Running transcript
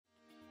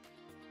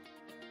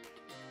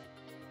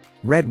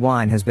Red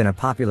wine has been a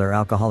popular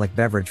alcoholic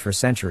beverage for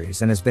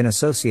centuries and has been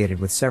associated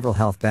with several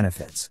health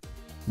benefits.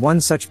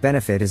 One such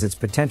benefit is its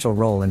potential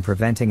role in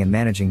preventing and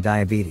managing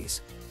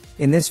diabetes.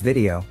 In this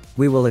video,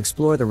 we will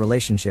explore the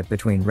relationship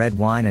between red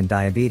wine and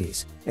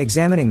diabetes,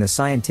 examining the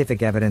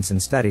scientific evidence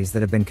and studies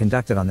that have been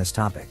conducted on this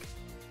topic.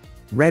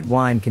 Red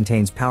wine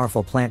contains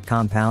powerful plant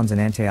compounds and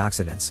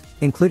antioxidants,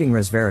 including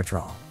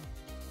resveratrol.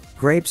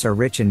 Grapes are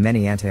rich in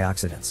many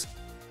antioxidants.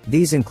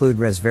 These include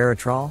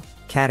resveratrol,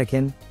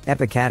 catechin,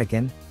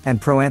 epicatechin, and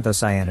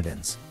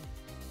proanthocyanidins.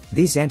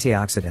 These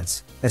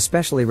antioxidants,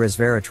 especially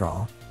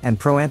resveratrol and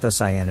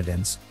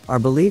proanthocyanidins, are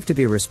believed to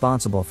be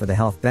responsible for the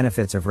health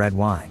benefits of red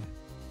wine.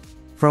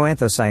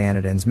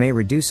 Proanthocyanidins may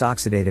reduce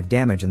oxidative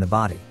damage in the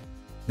body.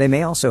 They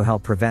may also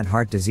help prevent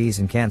heart disease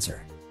and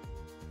cancer.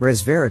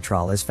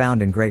 Resveratrol is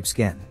found in grape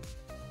skin.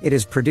 It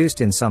is produced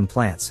in some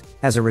plants,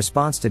 as a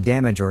response to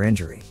damage or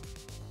injury.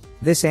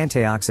 This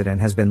antioxidant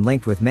has been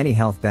linked with many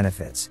health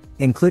benefits,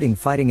 including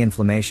fighting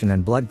inflammation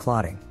and blood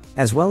clotting,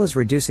 as well as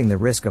reducing the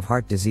risk of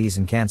heart disease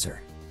and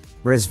cancer.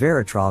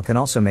 Resveratrol can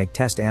also make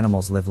test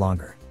animals live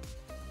longer.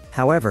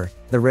 However,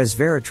 the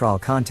resveratrol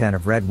content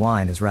of red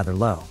wine is rather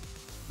low.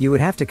 You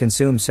would have to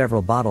consume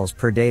several bottles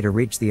per day to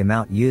reach the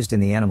amount used in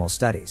the animal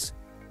studies.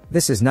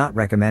 This is not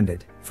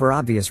recommended, for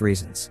obvious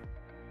reasons.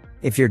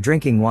 If you're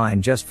drinking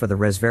wine just for the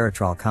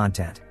resveratrol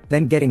content,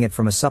 then getting it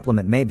from a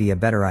supplement may be a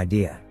better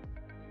idea.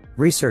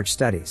 Research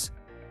studies.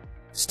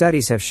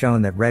 Studies have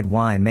shown that red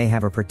wine may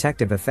have a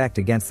protective effect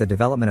against the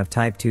development of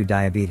type 2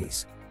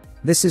 diabetes.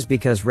 This is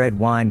because red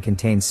wine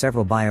contains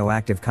several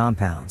bioactive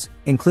compounds,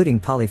 including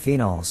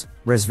polyphenols,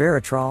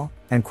 resveratrol,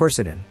 and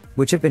quercetin,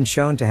 which have been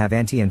shown to have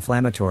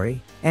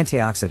anti-inflammatory,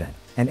 antioxidant,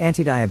 and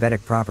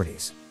anti-diabetic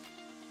properties.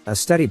 A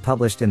study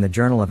published in the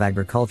Journal of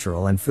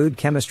Agricultural and Food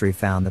Chemistry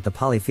found that the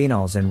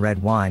polyphenols in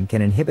red wine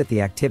can inhibit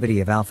the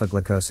activity of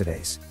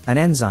alpha-glucosidase, an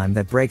enzyme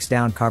that breaks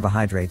down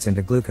carbohydrates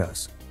into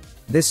glucose.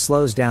 This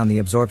slows down the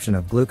absorption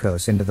of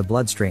glucose into the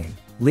bloodstream,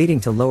 leading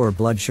to lower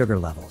blood sugar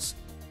levels.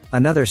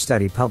 Another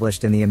study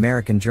published in the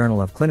American Journal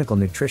of Clinical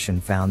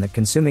Nutrition found that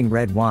consuming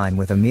red wine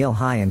with a meal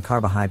high in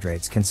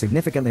carbohydrates can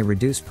significantly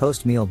reduce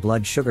post-meal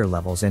blood sugar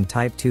levels in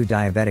type 2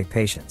 diabetic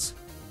patients.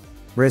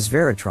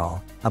 Resveratrol,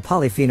 a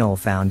polyphenol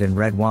found in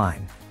red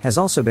wine, has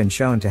also been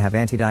shown to have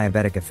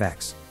anti-diabetic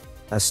effects.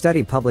 A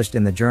study published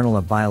in the Journal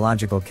of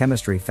Biological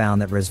Chemistry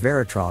found that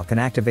resveratrol can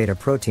activate a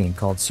protein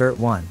called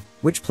SIRT1,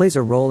 which plays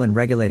a role in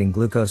regulating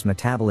glucose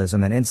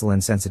metabolism and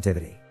insulin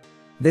sensitivity.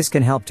 This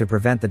can help to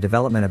prevent the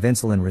development of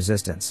insulin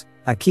resistance,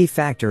 a key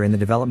factor in the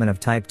development of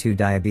type 2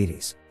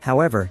 diabetes.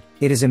 However,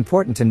 it is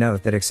important to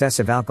note that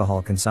excessive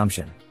alcohol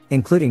consumption,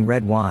 including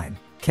red wine,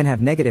 can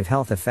have negative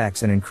health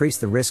effects and increase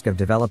the risk of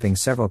developing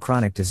several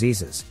chronic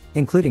diseases,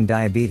 including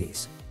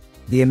diabetes.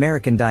 The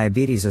American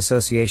Diabetes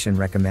Association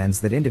recommends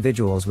that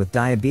individuals with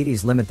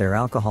diabetes limit their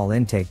alcohol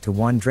intake to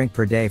 1 drink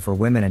per day for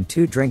women and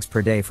 2 drinks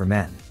per day for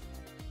men.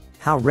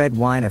 How red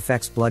wine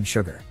affects blood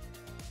sugar.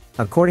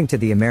 According to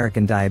the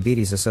American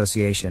Diabetes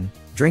Association,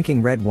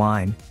 drinking red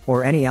wine,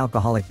 or any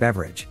alcoholic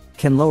beverage,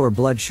 can lower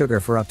blood sugar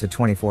for up to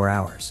 24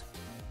 hours.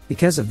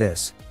 Because of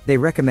this, they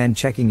recommend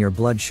checking your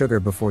blood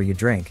sugar before you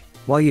drink,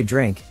 while you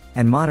drink,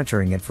 and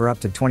monitoring it for up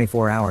to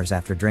 24 hours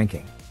after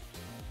drinking.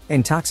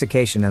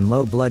 Intoxication and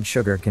low blood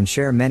sugar can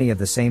share many of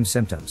the same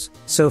symptoms,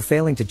 so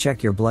failing to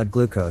check your blood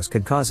glucose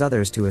could cause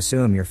others to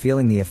assume you're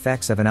feeling the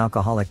effects of an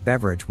alcoholic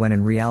beverage when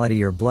in reality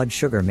your blood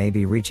sugar may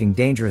be reaching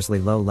dangerously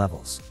low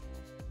levels.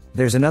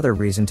 There's another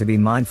reason to be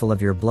mindful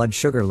of your blood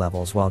sugar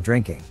levels while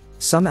drinking.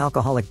 Some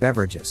alcoholic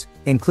beverages,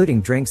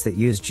 including drinks that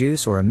use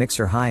juice or a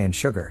mixer high in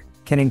sugar,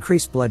 can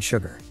increase blood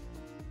sugar.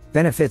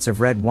 Benefits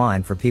of red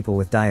wine for people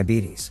with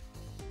diabetes.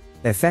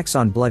 Effects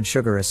on blood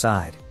sugar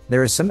aside,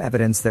 there is some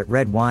evidence that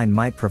red wine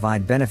might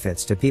provide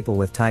benefits to people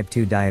with type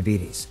 2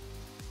 diabetes.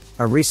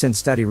 A recent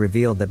study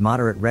revealed that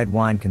moderate red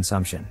wine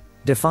consumption,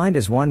 defined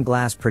as 1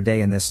 glass per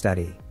day in this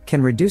study,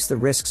 can reduce the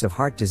risks of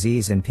heart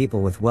disease in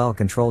people with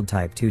well-controlled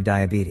type 2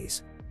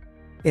 diabetes.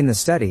 In the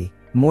study,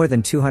 more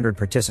than 200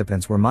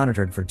 participants were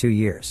monitored for 2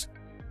 years.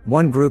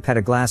 One group had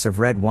a glass of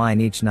red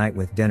wine each night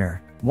with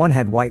dinner, one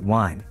had white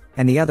wine,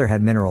 and the other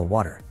had mineral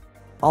water.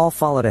 All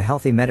followed a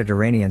healthy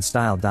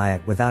Mediterranean-style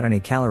diet without any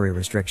calorie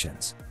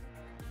restrictions.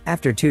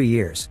 After 2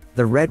 years,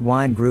 the red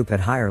wine group had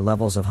higher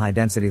levels of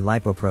high-density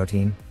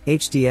lipoprotein,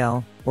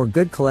 HDL, or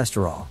good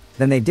cholesterol,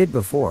 than they did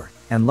before,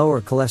 and lower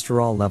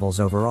cholesterol levels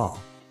overall.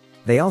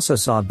 They also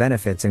saw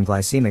benefits in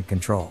glycemic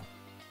control.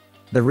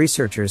 The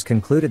researchers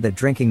concluded that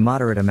drinking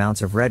moderate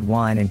amounts of red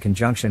wine in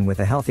conjunction with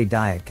a healthy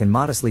diet can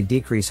modestly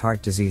decrease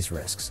heart disease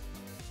risks.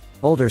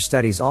 Older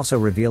studies also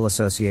reveal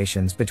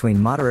associations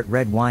between moderate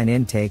red wine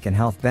intake and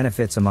health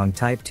benefits among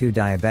type 2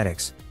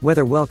 diabetics,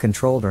 whether well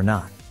controlled or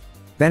not.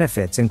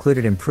 Benefits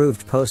included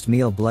improved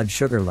post-meal blood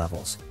sugar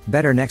levels,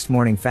 better next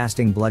morning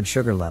fasting blood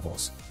sugar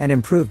levels, and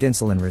improved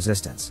insulin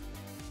resistance.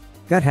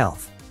 Gut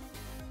health.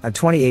 A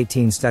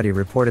 2018 study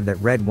reported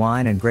that red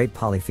wine and grape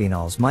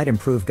polyphenols might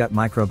improve gut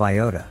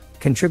microbiota,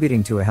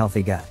 contributing to a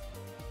healthy gut.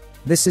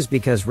 This is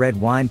because red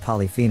wine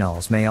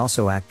polyphenols may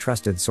also act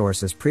trusted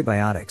source as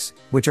prebiotics,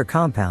 which are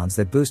compounds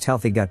that boost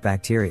healthy gut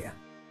bacteria.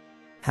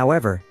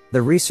 However,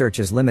 the research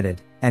is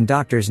limited, and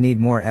doctors need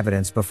more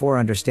evidence before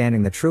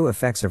understanding the true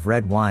effects of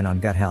red wine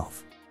on gut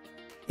health.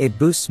 It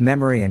boosts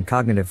memory and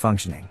cognitive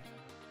functioning.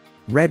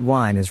 Red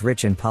wine is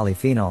rich in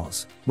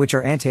polyphenols, which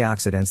are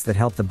antioxidants that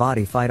help the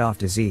body fight off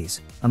disease,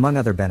 among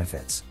other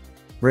benefits.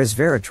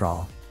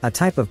 Resveratrol, a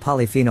type of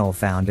polyphenol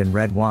found in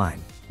red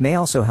wine, may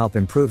also help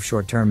improve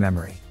short-term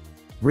memory.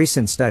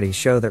 Recent studies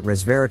show that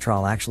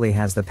resveratrol actually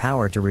has the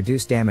power to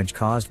reduce damage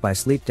caused by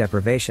sleep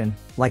deprivation,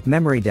 like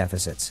memory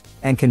deficits,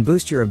 and can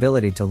boost your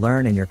ability to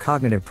learn and your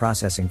cognitive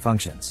processing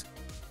functions.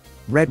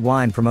 Red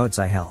wine promotes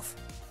eye health.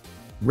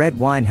 Red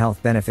wine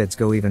health benefits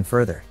go even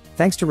further,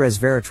 thanks to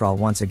resveratrol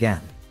once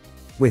again.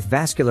 With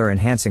vascular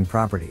enhancing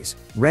properties,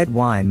 red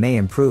wine may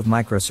improve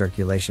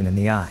microcirculation in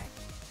the eye.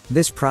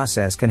 This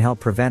process can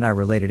help prevent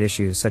eye-related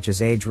issues such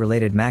as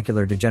age-related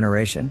macular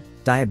degeneration,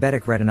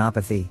 diabetic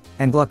retinopathy,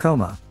 and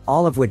glaucoma,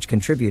 all of which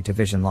contribute to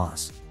vision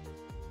loss.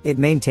 It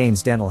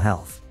maintains dental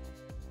health.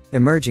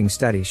 Emerging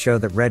studies show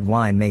that red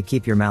wine may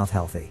keep your mouth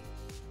healthy.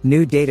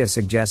 New data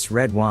suggests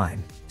red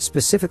wine,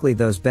 specifically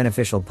those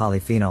beneficial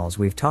polyphenols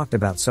we've talked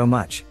about so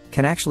much,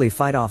 can actually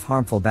fight off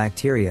harmful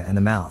bacteria in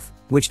the mouth,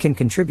 which can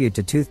contribute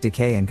to tooth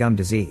decay and gum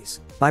disease.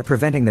 By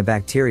preventing the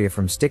bacteria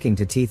from sticking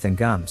to teeth and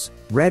gums,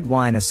 red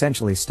wine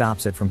essentially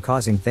stops it from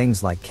causing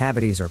things like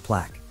cavities or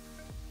plaque.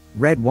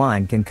 Red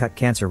wine can cut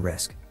cancer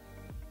risk.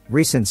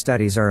 Recent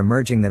studies are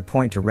emerging that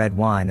point to red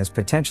wine as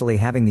potentially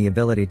having the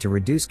ability to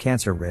reduce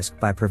cancer risk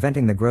by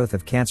preventing the growth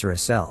of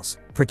cancerous cells,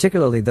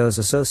 particularly those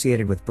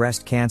associated with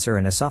breast cancer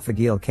and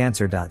esophageal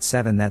cancer.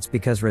 7 That's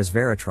because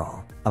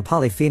resveratrol, a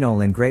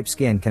polyphenol in grape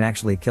skin, can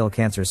actually kill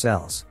cancer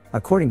cells,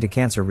 according to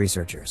cancer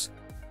researchers.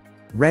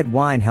 Red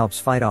wine helps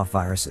fight off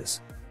viruses.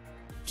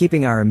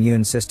 Keeping our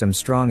immune system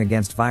strong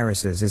against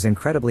viruses is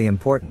incredibly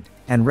important,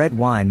 and red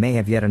wine may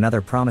have yet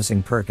another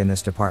promising perk in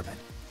this department.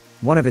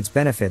 One of its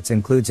benefits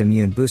includes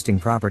immune-boosting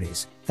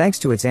properties, thanks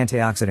to its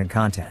antioxidant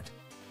content.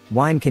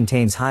 Wine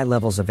contains high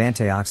levels of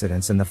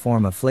antioxidants in the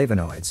form of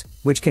flavonoids,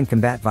 which can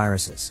combat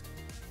viruses.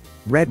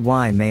 Red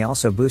wine may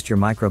also boost your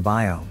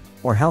microbiome,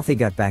 or healthy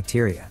gut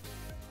bacteria.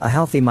 A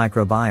healthy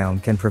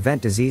microbiome can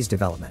prevent disease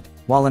development,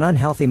 while an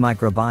unhealthy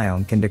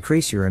microbiome can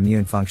decrease your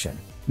immune function,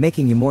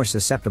 making you more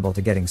susceptible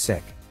to getting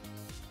sick.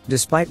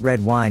 Despite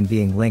red wine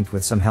being linked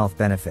with some health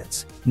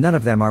benefits, none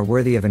of them are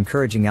worthy of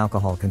encouraging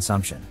alcohol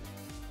consumption.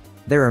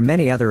 There are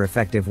many other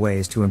effective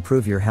ways to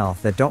improve your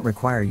health that don't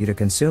require you to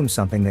consume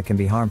something that can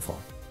be harmful.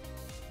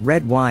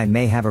 Red wine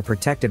may have a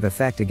protective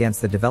effect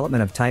against the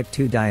development of type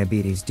 2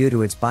 diabetes due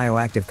to its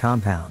bioactive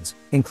compounds,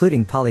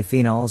 including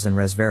polyphenols and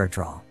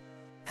resveratrol.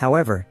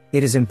 However,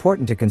 it is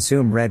important to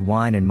consume red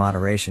wine in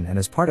moderation and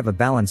as part of a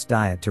balanced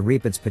diet to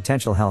reap its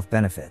potential health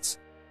benefits.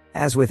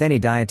 As with any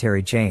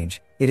dietary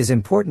change, it is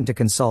important to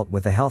consult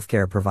with a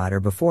healthcare provider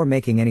before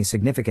making any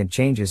significant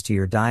changes to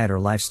your diet or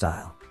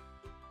lifestyle.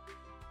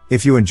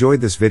 If you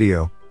enjoyed this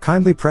video,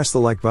 kindly press the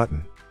like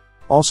button.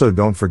 Also,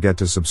 don't forget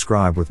to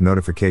subscribe with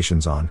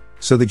notifications on,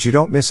 so that you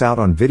don't miss out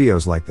on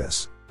videos like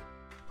this.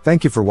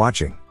 Thank you for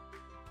watching.